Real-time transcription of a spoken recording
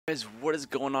Guys, what is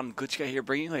going on? GlitchGuy here,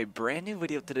 bringing you a brand new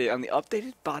video today on the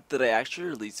updated bot that I actually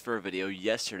released for a video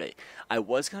yesterday. I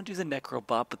was going to do the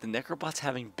Necrobot, but the Necrobot's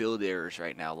having build errors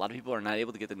right now. A lot of people are not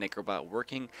able to get the Necrobot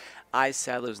working. I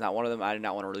sadly was not one of them. I did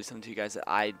not want to release them to you guys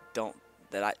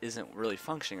that isn't really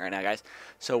functioning right now, guys.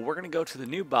 So we're going to go to the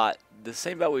new bot, the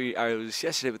same bot I released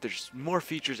yesterday, but there's more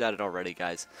features added already,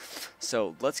 guys.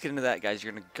 So let's get into that, guys.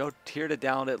 You're going to go here to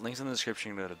download it, links in the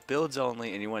description. You're going to go to builds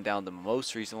only, and you want to download the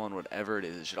most recent one, whatever it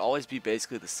is. It should always be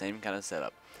basically the same kind of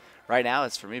setup. Right now,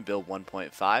 it's for me build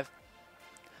 1.5.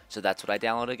 So that's what I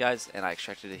downloaded, guys, and I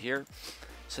extracted it here.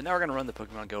 So now we're going to run the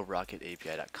Pokemon Go Rocket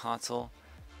API.console.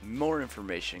 More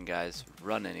information, guys,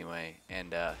 run anyway,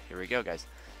 and here we go, guys.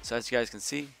 So as you guys can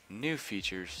see, new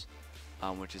features,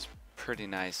 which is pretty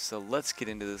nice. So let's get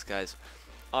into this, guys.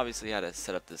 Obviously, how to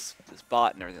set up this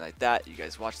bot and everything like that. You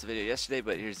guys watched the video yesterday,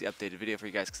 but here's the updated video for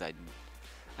you guys because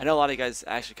I know a lot of you guys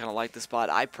actually kind of like this bot.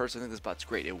 I personally think this bot's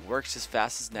great. It works as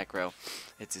fast as Necro.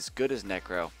 It's as good as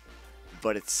Necro,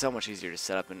 but it's so much easier to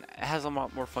set up and it has a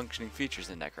lot more functioning features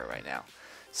than Necro right now.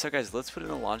 So guys, let's put in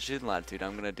the longitude and latitude.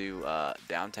 I'm gonna do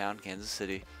downtown Kansas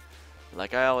City,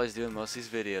 like I always do in most of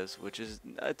these videos, which is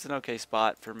it's an okay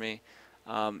spot for me.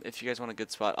 If you guys want a good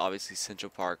spot, obviously Central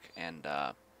Park and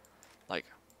like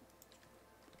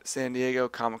San Diego,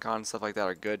 Comic-Con, stuff like that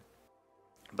are good.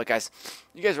 But guys,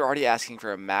 you guys are already asking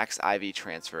for a max IV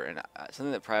transfer and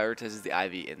something that prioritizes the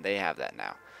IV, and they have that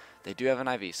now. They do have an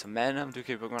IV. So Manum,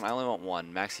 2K Pokemon, I only want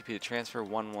one. Max CP to transfer,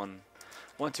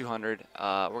 200.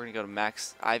 We're gonna go to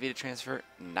max IV to transfer,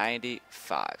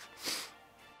 95.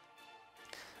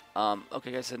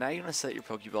 Okay guys, so now you're gonna set your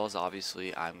Pokeballs.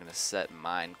 Obviously, I'm gonna set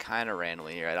mine kind of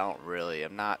randomly here.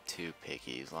 I'm not too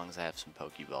picky as long as I have some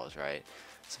Pokeballs, right?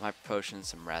 Some Hyper Potions,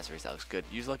 some Raspberries, that looks good.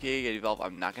 Use Lucky Egg, get Evolve,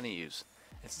 I'm not gonna use.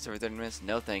 Instance every 30 minutes,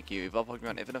 no thank you. Evolve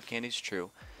Pokemon if enough candy is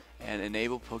true. And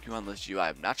enable Pokemon List GUI.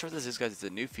 I'm not sure what this is, guys. It's a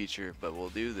new feature, but we'll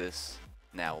do this.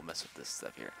 Now we'll mess with this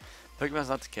stuff here. Pokemon's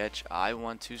not to catch. I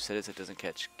want to set it so it doesn't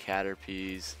catch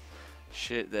Caterpies.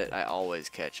 Shit that I always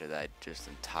catch or that I just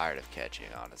am tired of catching,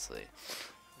 honestly.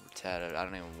 I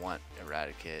don't even want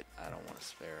Eradicate. I don't want a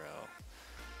Sparrow.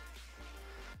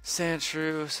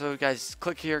 Sandshrew. So guys,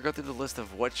 click here, go through the list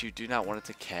of what you do not want it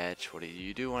to catch, what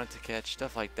you do want it to catch,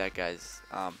 stuff like that, guys.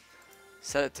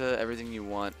 Set it to everything you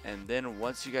want, and then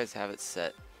once you guys have it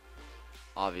set,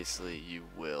 obviously you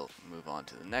will move on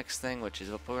to the next thing, which is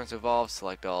Pokemon to evolve.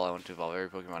 Select all. I want to evolve every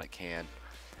Pokemon it can.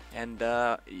 And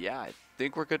yeah, I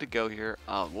think we're good to go here.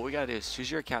 What we gotta do is choose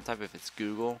your account type if it's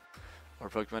Google or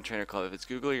Pokemon Trainer Club. If it's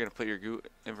Google, you're gonna put your Google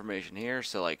information here.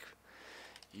 So like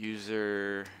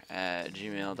user at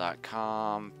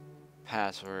gmail.com,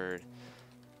 password.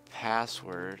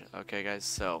 Okay guys,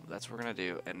 so that's what we're gonna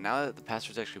do. And now that the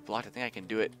password's actually blocked, I think I can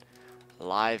do it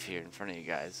live here in front of you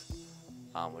guys,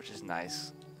 which is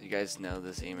nice. You guys know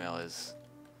this email is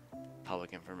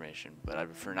public information, but I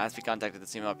prefer not to be contacted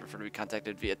this email. I prefer to be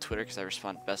contacted via Twitter because I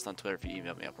respond best on Twitter. If you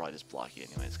email me, I'll probably just block you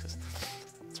anyways because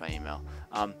it's my email.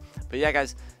 But yeah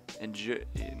guys, enjoy.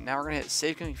 Now we're gonna hit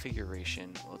save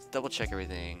configuration. Let's double check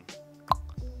everything.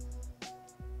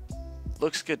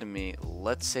 Looks good to me.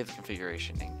 Let's save the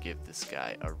configuration and give this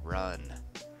guy a run.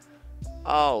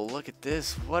 Oh, look at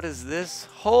this. What is this?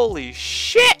 Holy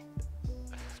shit!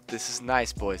 This is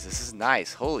nice, boys. This is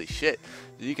nice. Holy shit.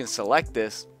 You can select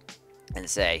this and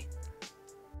say,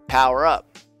 power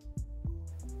up.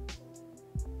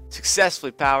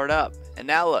 Successfully powered up. And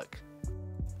now look.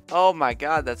 Oh my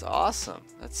god, that's awesome.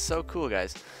 That's so cool,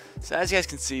 guys. So as you guys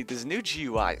can see, this new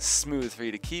GUI is smooth for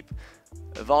you to keep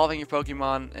evolving your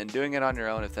Pokemon and doing it on your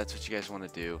own if that's what you guys want to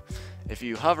do. If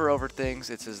you hover over things,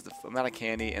 it says the amount of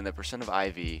candy and the percent of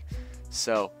IV.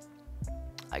 So,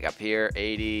 like up here,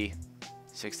 80,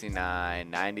 69,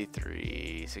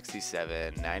 93,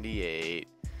 67, 98.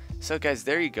 So guys,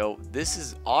 there you go. This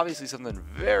is obviously something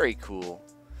very cool.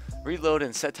 Reload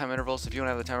and set time intervals. So if you want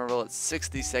to have the time interval at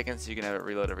 60 seconds, you can have it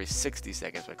reload every 60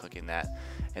 seconds by clicking that.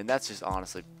 And that's just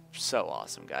honestly so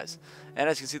awesome, guys. And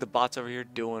as you can see, the bot's over here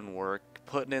doing work,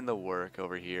 putting in the work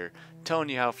over here, telling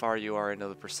you how far you are into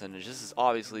the percentage. This is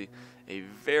obviously a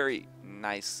very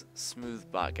nice,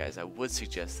 smooth bot, guys. I would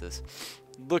suggest this.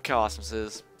 Look how awesome this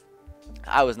is.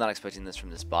 I was not expecting this from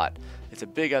this bot. It's a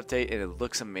big update and it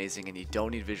looks amazing, and you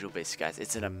don't need Visual Basic, guys.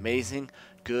 It's an amazing,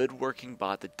 good working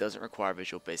bot that doesn't require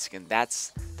Visual Basic, and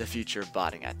that's the future of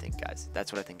botting, I think, guys.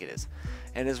 That's what I think it is.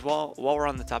 And as well, while we're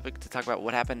on the topic, to talk about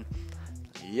what happened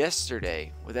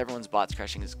yesterday with everyone's bots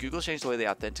crashing, is Google changed the way they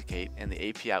authenticate, and the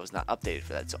API was not updated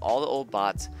for that. So all the old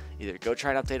bots, either go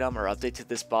try and update them or update to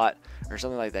this bot or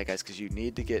something like that, guys, because you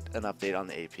need to get an update on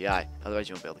the API. Otherwise,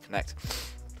 you won't be able to connect.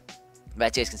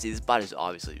 But as you guys can see, this bot is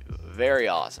obviously very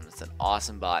awesome. It's an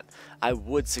awesome bot. I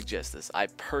would suggest this. I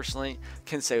personally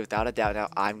can say without a doubt now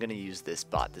I'm going to use this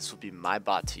bot. This will be my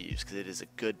bot to use because it is a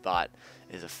good bot.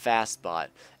 It is a fast bot.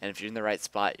 And if you're in the right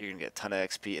spot, you're going to get a ton of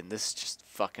XP. And this is just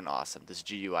fucking awesome. This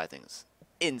GUI thing is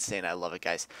insane. I love it,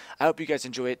 guys. I hope you guys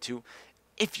enjoy it too.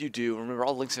 If you do, remember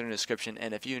all the links are in the description.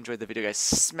 And if you enjoyed the video, guys,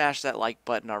 smash that like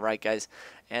button. Alright, guys.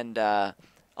 And,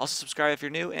 also subscribe if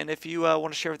you're new, and if you want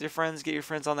to share with your friends, get your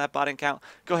friends on that bot account,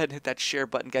 go ahead and hit that share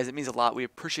button, guys. It means a lot. We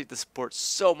appreciate the support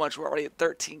so much. We're already at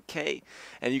 13K,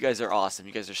 and you guys are awesome.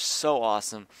 You guys are so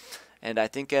awesome. And I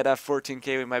think at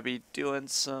 14K we might be doing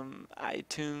some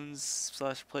iTunes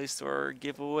 / Play Store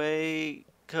giveaway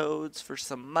codes for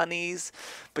some monies.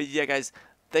 But yeah, guys,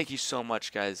 thank you so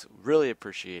much, guys. Really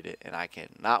appreciate it, and I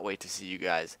cannot wait to see you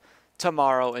guys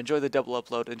tomorrow. Enjoy the double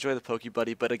upload, enjoy the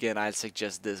Pokebuddy, but again, I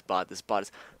suggest this bot. This bot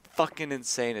is fucking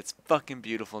insane. It's fucking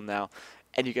beautiful now,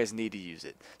 and you guys need to use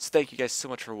it. So thank you guys so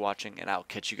much for watching, and I'll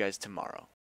catch you guys tomorrow.